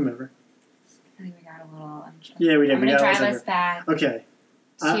 Whomever. I think we got a little. Yeah, we did. I'm going to drive us back to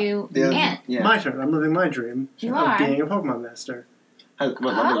Ant. Yeah. My turn. I'm living my dream of being a Pokemon master. What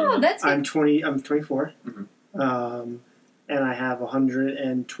level are you? That's good. I'm 24. Mm-hmm. And I have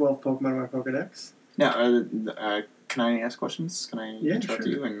 112 Pokemon in my Pokedex. Now, can I ask questions? Can I interrupt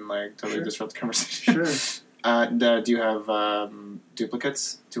sure. you and like totally disrupt the conversation? Sure. Do you have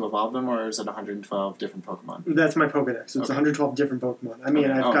duplicates to evolve them, or is it 112 different Pokemon? That's my Pokedex. So it's 112 different Pokemon. I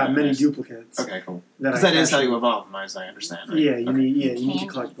mean, I've got many duplicates. Okay, cool. Because that is how you evolve them, as I understand. Right? Yeah, you need to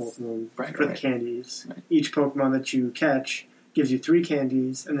collect both of them for the candies. Right. Each Pokemon that you catch gives you 3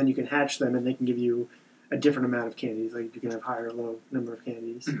 candies, and then you can hatch them, and they can give you a different amount of candies. Like you can have high or low number of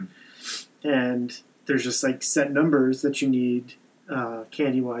candies, and there's just like set numbers that you need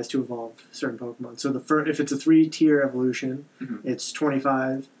candy-wise to evolve certain Pokemon. So if it's a 3-tier evolution, it's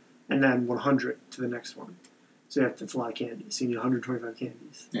 25, and then 100 to the next one. So that's a lot of candies. So you need 125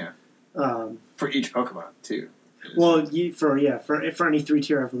 candies. Yeah. For each Pokemon too. Well, for any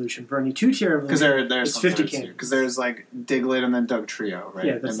 3-tier evolution, for any 2-tier evolution, there's it's 50 candies. Because there's like Diglett and then Dugtrio, right?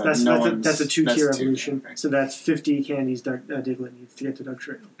 Yeah, that's a 2-tier evolution. Right. So that's 50 candies Diglett needs to get to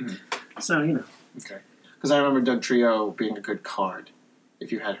Dugtrio. So Okay. Because I remember Dugtrio being a good card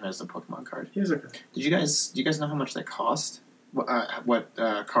if you had him as a Pokemon card. He was okay. Do you guys know how much they cost? What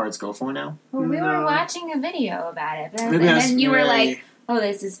cards go for now? Well, we were watching a video about it, and then you were like, "Oh,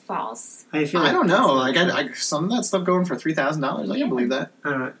 this is false." I don't know. Like, some of that stuff going for $3,000. I can believe that.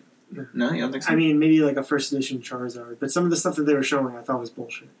 No, you don't think so? I mean, maybe like a first edition Charizard, but some of the stuff that they were showing, I thought was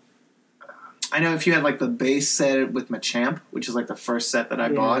bullshit. I know if you had like the base set with Machamp, which is like the first set that I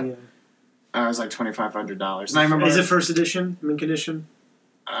bought. Yeah. It was like $2,500. And I remember. Is it first edition, mint condition?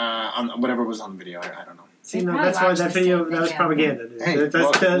 On whatever was on the video, I don't know. See, no, that's why that video was propaganda. Dude. Hey,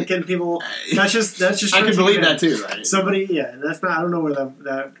 that's getting people. That's just. I can believe that too, right? Somebody, that's not. I don't know where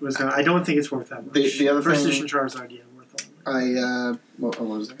that was. I don't think it's worth that much. The other first edition Charizard, worth all that. What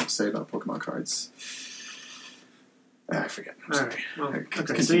was I going to say about Pokemon cards? I forget. I'm sorry.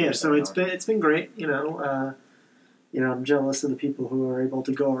 Okay, so it's been great. I'm jealous of the people who are able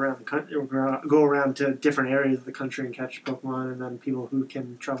to go around to different areas of the country and catch Pokemon, and then people who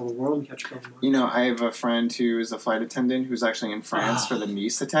can travel the world and catch Pokemon. I have a friend who is a flight attendant who's actually in France for the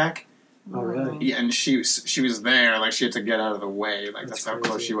Nice attack. Oh, really? Yeah, and she was there. Like, she had to get out of the way. Like, that's how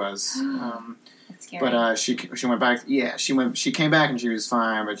close she was. That's scary. But she went back. Yeah, she came back and she was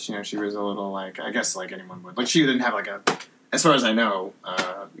fine. But she was a little like, I guess like anyone would. Like, she didn't have like a. As far as I know,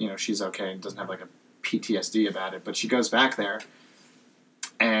 she's okay and doesn't have like a PTSD about it, but she goes back there,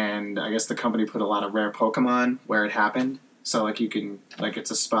 and I guess the company put a lot of rare Pokemon where it happened, so like you can it's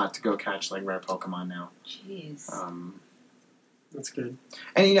a spot to go catch like rare Pokemon now. Jeez. That's good.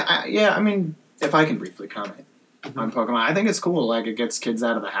 And I mean, if I can briefly comment on Pokemon, I think it's cool. Like, it gets kids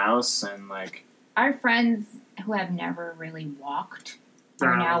out of the house, and like our friends who have never really walked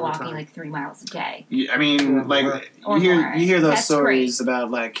are now walking like 3 miles a day. I mean, you hear those stories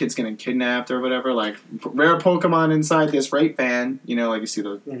about like kids getting kidnapped or whatever. Like, rare Pokemon inside this rape van. Like you see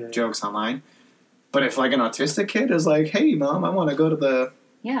those jokes online. But if like an autistic kid is like, "Hey, mom, I want to go to the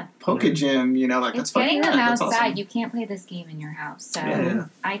Poke Gym," like it's that's getting them outside. Awesome. You can't play this game in your house, so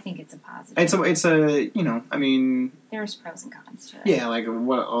I think it's a positive. It's a I mean, there's pros and cons to it. Yeah, like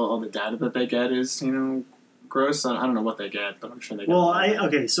what all the data that they get is gross. I don't know what they get, but I'm sure they get.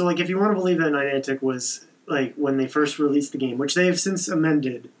 Well, so like if you want to believe that Niantic was like when they first released the game, which they have since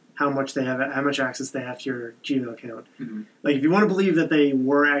amended how much access they have to your Gmail account. Mm-hmm. Like if you want to believe that they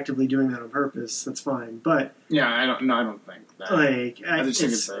were actively doing that on purpose, that's fine. But I don't think that. Like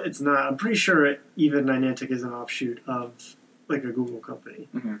it's not. I'm pretty sure even Niantic is an offshoot of like a Google company.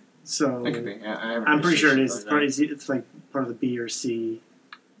 Mm-hmm. So it could be. I'm pretty sure it is. It's like part of the B or C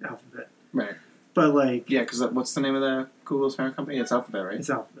alphabet. Right. But like, because what's the name of the Google's parent company? It's Alphabet, right? It's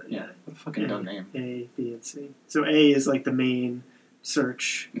Alphabet. Yeah. What a fucking dumb name. A, B, and C. So A is like the main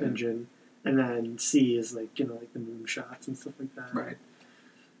search engine, and then C is like like the moonshots and stuff like that. Right.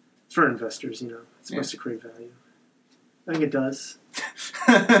 For investors, it's supposed to create value. I think it does.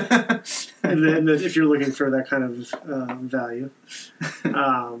 and then if you're looking for that kind of value,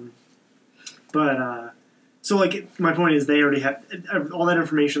 but So, like, my point is they already have all that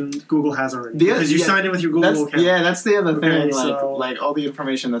information Google has already. Because you signed in with your Google account. Yeah, that's the other thing. Like, all the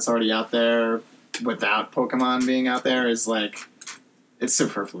information that's already out there without Pokemon being out there is, like, it's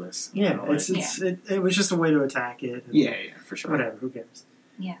superfluous. Yeah, it was just a way to attack it. Yeah, for sure. Whatever, who cares?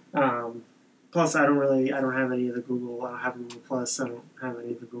 Yeah. Plus, I don't have any of the Google. I don't have Google Plus. I don't have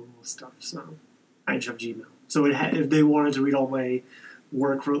any of the Google stuff. So I just have Gmail. So if they wanted to read all my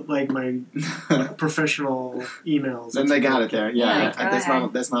work, like my professional emails, then they got it there. Yeah, that's not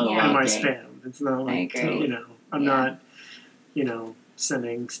allowed. And my spam. It's not like I'm not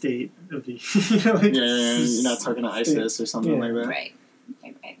sending state of the you're not talking to ISIS or something like that. Right.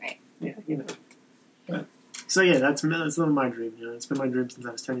 Yeah, so yeah, that's not my dream. It's been my dream since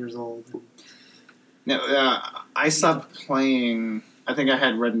I was 10 years old. I stopped playing. I think I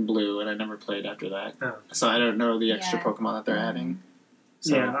had Red and Blue, and I never played after that. Oh. So I don't know the extra Pokemon that they're adding.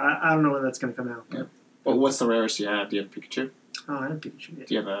 So. Yeah, I don't know when that's going to come out. Yeah. Well, what's the rarest you have? Do you have Pikachu? Oh, I have Pikachu. Yeah.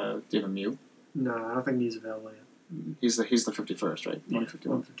 Do you have a Mew? No, I don't think Mew's available yet. He's the 51st, right?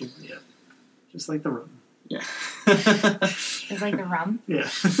 151. Yeah. Just like the rum. Yeah. It's like the rum? Yeah.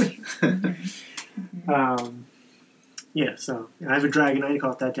 Yeah, so I have a Dragonite. I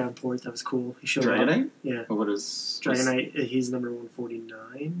caught that down port. That was cool. He showed Dragonite? up. Yeah. Well, what is Dragonite? He's number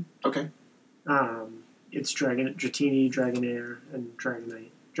 149. Okay. It's Dratini, Dragonair, and Dragonite.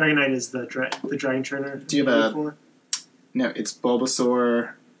 Dragonite is the Dragon Trainer. Do you have No, it's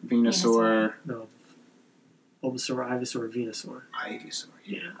Bulbasaur, Venusaur. No. Bulbasaur, Ivysaur, Venusaur. Ivysaur.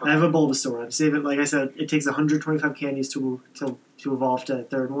 Yeah. Okay. I have a Bulbasaur. I'm saving, like I said, it takes 125 candies to evolve to the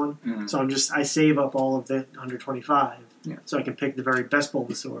third one. Mm-hmm. So I save up all of the 125 so I can pick the very best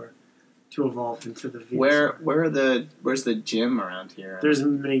Bulbasaur to evolve into the Venusaur. Where's the gym around here? There's so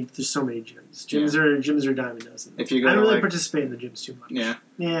many gyms. Gyms are dime a dozen. If you go I don't really participate in the gyms too much. Yeah.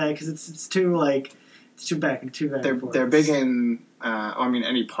 Yeah, because it's too back and forth. They're big in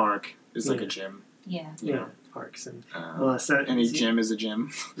any park is like a gym. Yeah. Yeah. Parks and any gym is a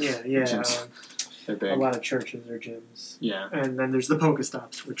gym. Yeah. They're big. A lot of churches are gyms. Yeah. And then there's the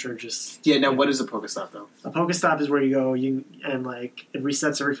Pokestops, which are just... Yeah, now what is a Pokestop, though? A Pokestop is where you go, and it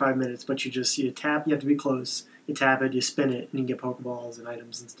resets every 5 minutes, but you tap, you have to be close, you tap it, you spin it, and you can get Pokeballs and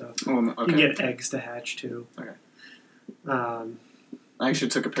items and stuff. Oh, okay. You can get eggs to hatch, too. Okay. I actually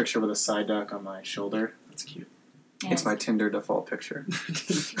took a picture with a Psyduck on my shoulder. That's cute. Yes. It's my Tinder default picture.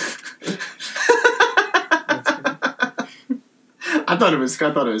 I thought it was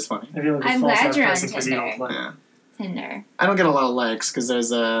funny. I'm glad you're on Tinder. Tinder. I don't get a lot of likes because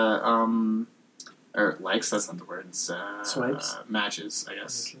there's or likes. That's not the word. It's swipes. Matches, I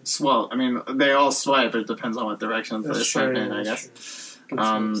guess. Well, I mean, they all swipe. It depends on what direction they swipe in, I guess.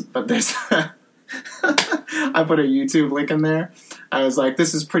 But there's. I put a YouTube link in there. I was like,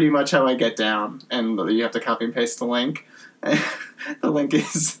 "This is pretty much how I get down," and you have to copy and paste the link. The link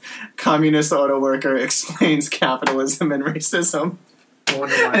is Communist Auto Worker Explains Capitalism and Racism.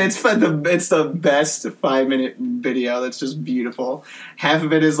 And it's the best 5-minute video that's just beautiful. Half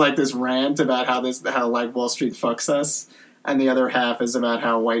of it is like this rant about how like Wall Street fucks us, and the other half is about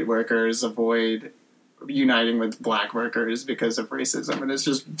how white workers avoid uniting with black workers because of racism, and it's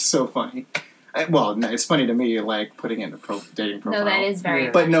just so funny. Well, no, it's funny to me, like, putting in a dating profile. No, that is very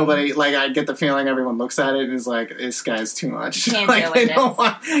But funny. Nobody, like, I get the feeling everyone looks at it and is like, this guy's too much. Can't like, deal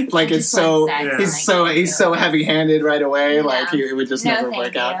with this. Like, it's so, he's so heavy-handed right away, yeah. Like, it would just never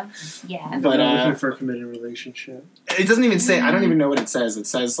work out. Yeah. But, looking for a committed relationship. It doesn't even say, I don't even know what it says. It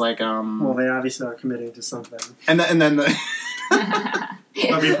says, like, well, they obviously are committing to something. And then the...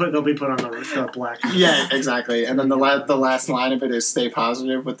 they'll be put on the black. Yeah, exactly. And then the last line of it is "stay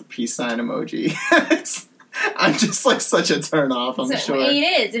positive" with the peace sign emoji. I'm just like such a turn off. I'm sure it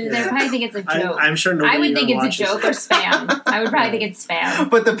is. They probably think it's a joke. I'm sure nobody. I would think it's a joke or spam. I would probably think it's spam.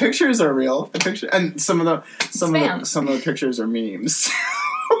 But the pictures are real. The picture and some of the pictures are memes.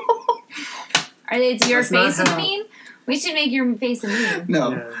 Are they? Is your face a meme? We should make your face a meme.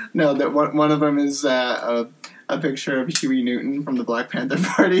 No. That one of them is a picture of Huey Newton from the Black Panther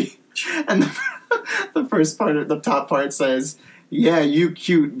Party, and the first part, the top part says, "Yeah, you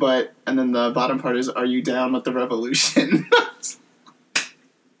cute, but," and then the bottom part is, "Are you down with the revolution?"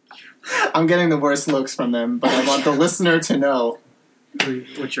 I'm getting the worst looks from them, but I want the listener to know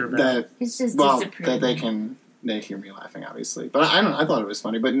what you're about. That it's just that they hear me laughing, obviously. But I thought it was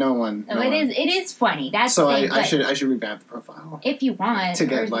funny, but no one. It is funny. That's so. The thing, I should revamp the profile if you want to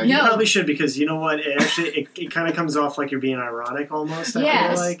get like. You probably should, because you know what? It kind of comes off like you're being ironic almost.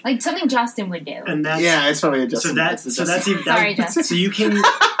 Yeah, like something Justin would do. And that's it's probably a Justin. So that's even sorry, Justin. So you can.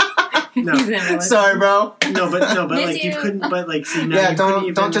 No. Sorry, bro. No, but like you couldn't. But like, see, now yeah,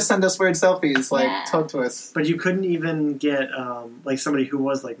 don't just send us weird selfies. Like, talk to us. But you couldn't even get like somebody who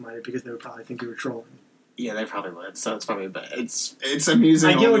was like-minded because they would probably think you were trolling. Yeah, they probably would. So it's probably it's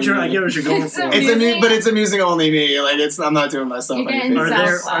amusing. I get what you're going for. But it's amusing only me. Like I'm not doing myself anything. Are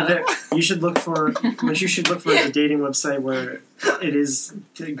there? You should look for. What you should look for is a dating website where it is.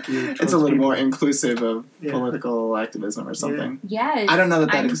 It's a little more inclusive of political activism or something. Yes. I don't know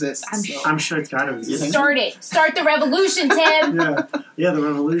that exists. I'm sure it's got to exist. Start it. Start the revolution, Tim. Yeah, the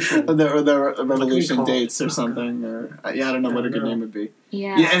revolution. The revolution dates or something. Or I don't know what a good name would be.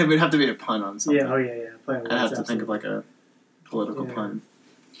 Yeah, and it would have to be a pun on something. Yeah. I'd have to think of like a political pun.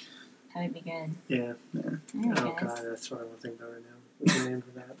 That would be good. Yeah. Oh God, that's what I want to think about right now. What's the name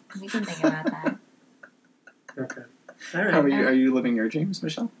for that? We can think about that. Okay. All right. How are you living your dreams,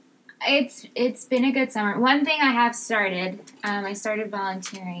 Michelle? It's been a good summer. One thing I have started, I started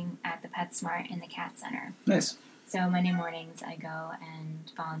volunteering at the PetSmart in the Cat Center. Nice. So Monday mornings I go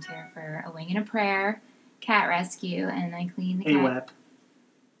and volunteer for A Wing and a Prayer cat rescue, and I clean the cat. AWAP.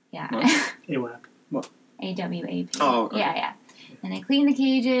 Yeah. AWAP. What? AWAP. Oh, okay. Yeah. And I clean the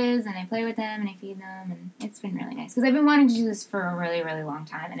cages, and I play with them, and I feed them, and it's been really nice. Because I've been wanting to do this for a really, really long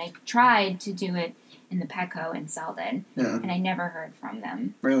time, and I tried to do it in the Petco in Selden, and I never heard from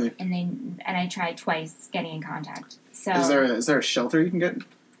them. Really? And I tried twice getting in contact. So is there a shelter you can get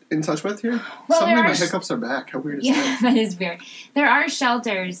in touch with here? Well, suddenly my hiccups are back. How weird is that? Yeah, that is weird. There are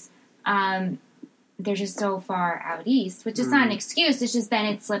shelters. They're just so far out east, which is not an excuse. It's just then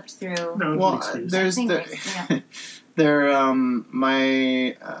it slipped through. No,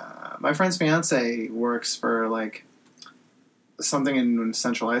 my friend's fiance works for like something in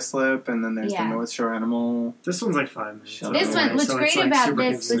Central Islip, and then there's the North Shore Animal. This one's like 5 minutes. This one, what's great about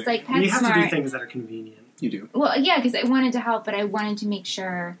this was like PetSmart. You have to do things that are convenient. You do. Well, yeah, because I wanted to help, but I wanted to make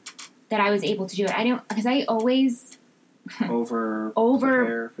sure that I was able to do it. Because I always prepare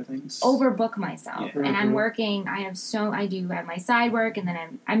for things. Overbook myself, and I'm working. I do have my side work, and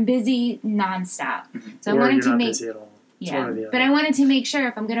then I'm busy nonstop. So I wanted to make. Busy at all. Yeah, but I wanted to make sure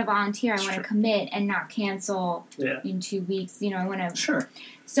if I'm going to volunteer, I want to commit and not cancel in 2 weeks. I want to. Sure.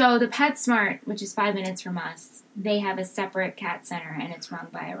 So the PetSmart, which is 5 minutes from us, they have a separate cat center, and it's run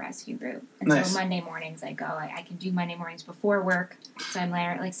by a rescue group. And so Monday mornings I go. I can do Monday mornings before work, so I'm there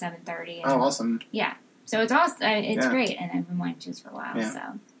at like 7:30. Oh, awesome! Yeah, so it's awesome. It's great, and I've been wanting to do this for a while.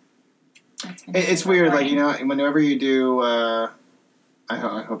 Yeah. So it's weird, like whenever you do. I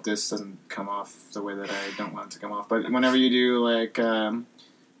hope this doesn't come off the way that I don't want it to come off. But whenever you do like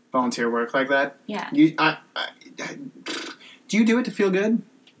volunteer work like that, do you do it to feel good?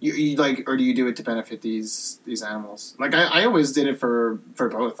 You like, or do you do it to benefit these animals? Like I always did it for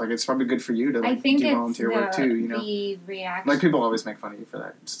both. Like it's probably good for you to do volunteer work too. The reaction. Like people always make fun of you for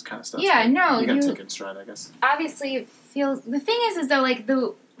that kind of stuff. Yeah, so no, you gotta take it in stride, I guess. Obviously, it feels. The thing is though, like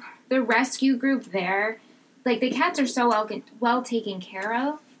the rescue group there. Like, the cats are so well taken care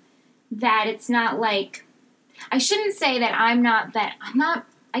of that it's not like... I shouldn't say that I'm not...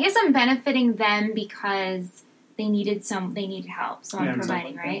 I guess I'm benefiting them because they needed help, so I'm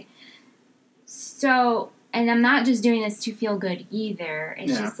providing, right? So, and I'm not just doing this to feel good either.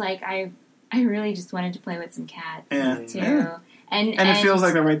 It's just like, I really just wanted to play with some cats, too. Yeah. And it feels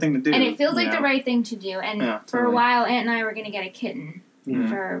like the right thing to do. And it feels like the right thing to do. And for a while, Aunt and I were going to get a kitten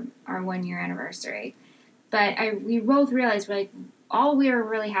for our 1-year anniversary. But we both realized all we are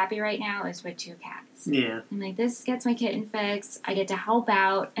really happy right now is with 2 cats. Yeah. I'm like, this gets my kitten fixed. I get to help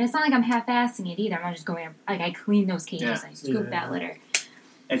out. And it's not like I'm half-assing it either. I'm not just going, I clean those cages. I scoop that litter.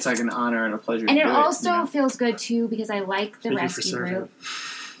 It's like an honor and a pleasure and to do it also feels good, too, because I like the rescue group.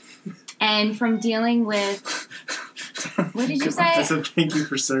 And from dealing with... What did you say? So thank you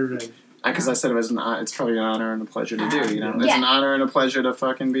for serving. Because I said it's probably an honor and a pleasure to do, It's an honor and a pleasure to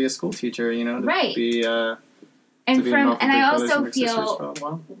fucking be a school teacher, to be, and I also feel,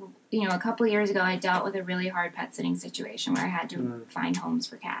 a couple of years ago I dealt with a really hard pet sitting situation where I had to find homes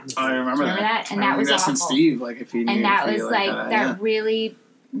for cats. I remember that. And that was awful. Steve, if he and that was that really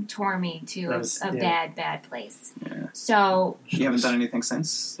tore me to a bad place. Yeah. So you haven't done anything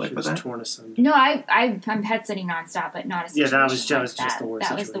since, with that? Torn asunder. No, I'm pet sitting nonstop, but not a situation. That was just the worst.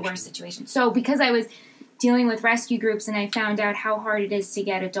 That was the worst situation. So because I was dealing with rescue groups and I found out how hard it is to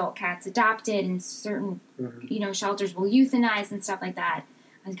get adult cats adopted, and certain shelters will euthanize and stuff like that.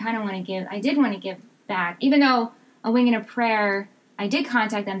 I did want to give back, even though A Wing and a Prayer. I did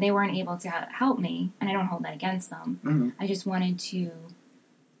contact them. They weren't able to help me, and I don't hold that against them. Mm-hmm. I just wanted to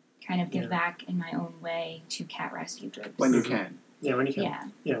kind of give back in my own way to cat rescue groups. When you can. Yeah, when you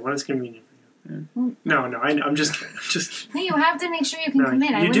can. Yeah, when it's convenient for No, I'm just kidding. No, you have to make sure you can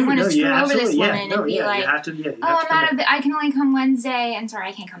commit. I wouldn't want to screw over this woman and be like, I can only come Wednesday, and sorry,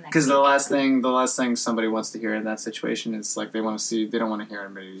 I can't come next week. Because the last thing somebody wants to hear in that situation is like they don't want to hear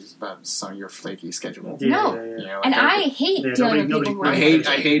anybody about your flaky schedule. No, and I hate dealing with people who are I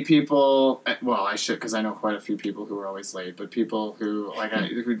hate people. Well, I should because I know quite a few people who are always late, but people who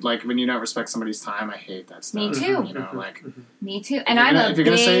like when you don't respect somebody's time, I hate that stuff. Me too. Me too. And if you're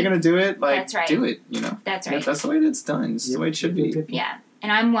gonna say you're gonna do it, that's right. Do it. That's right. That's the way it's done. It's the way it should be. Yeah.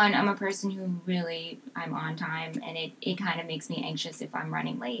 And I'm a person who really, I'm on time, and it kind of makes me anxious if I'm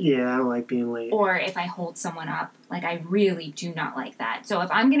running late. Yeah, I don't like being late. Or if I hold someone up. Like, I really do not like that. So if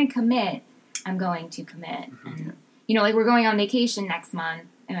I'm going to commit, I'm going to commit. And, like, we're going on vacation next month,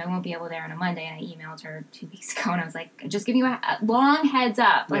 and I won't be able there on a Monday, and I emailed her 2 weeks ago, and I was like, just giving you a long heads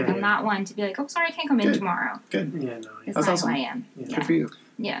up. Like, I'm not one to be like, oh, sorry, I can't come in tomorrow. Good. Yeah, no. That's not who I am. Yeah. Good for you.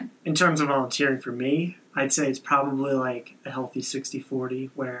 Yeah. In terms of volunteering for me, I'd say it's probably like a healthy 60-40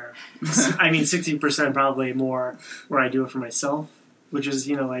 where, 60% probably more where I do it for myself, which is,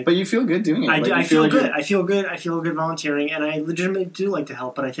 But you feel good doing it. I feel good. I feel good. I feel good volunteering, and I legitimately do like to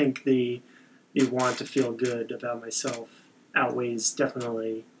help, but I think the want to feel good about myself outweighs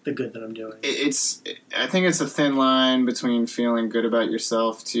definitely the good that I'm doing. I think it's a thin line between feeling good about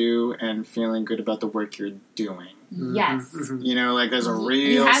yourself, too, and feeling good about the work you're doing. Yes. Mm-hmm. There's a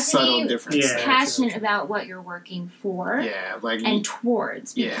real subtle difference. Yeah, passionate about what you're working for. Yeah, and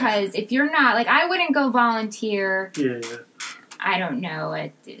towards. Because if you're not, I wouldn't go volunteer. Yeah. I don't know a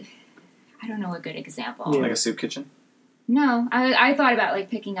good example. Like a soup kitchen? No, I thought about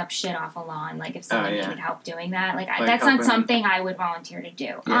picking up shit off a lawn. If someone needed help doing that, that's not something I would volunteer to do.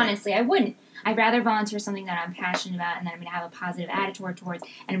 Yeah. Honestly, I wouldn't. I'd rather volunteer something that I'm passionate about and that I'm going to have a positive attitude towards,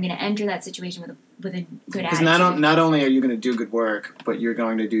 and I'm going to enter that situation with a good attitude. Because not only are you going to do good work, but you're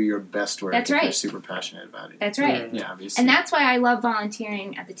going to do your best work. That's right. You're super passionate about it. That's right. Yeah, obviously. And that's why I love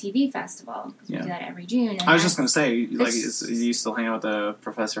volunteering at the TV festival, because we do that every June. And I was just going to say, you still hang out with a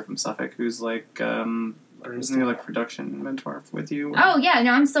professor from Suffolk who's isn't he production mentor with you? Oh yeah,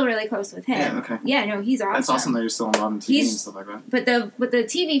 no, I'm still really close with him. Yeah, okay. Yeah, no, he's awesome. That's awesome that you're still involved in TV and stuff like that. But the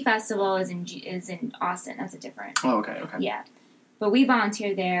TV festival is in Austin. That's a different. Oh, okay. Yeah, but we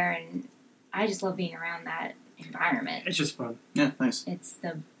volunteer there, and I just love being around that environment. It's just fun. Yeah, nice. It's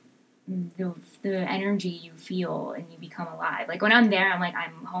the energy you feel and you become alive. When I'm there, I'm like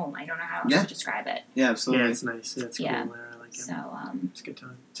I'm home. I don't know how else to describe it. Yeah, absolutely. Yeah, it's nice. Yeah, it's cool. I like it. So it's a good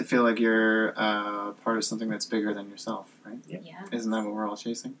time to feel like you're part of something that's bigger than yourself, right? Yeah. Isn't that what we're all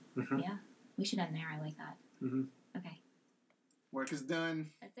chasing? Mm-hmm. Yeah, we should end there. I like that. Mm-hmm. Okay. Work is done.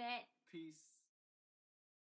 That's it.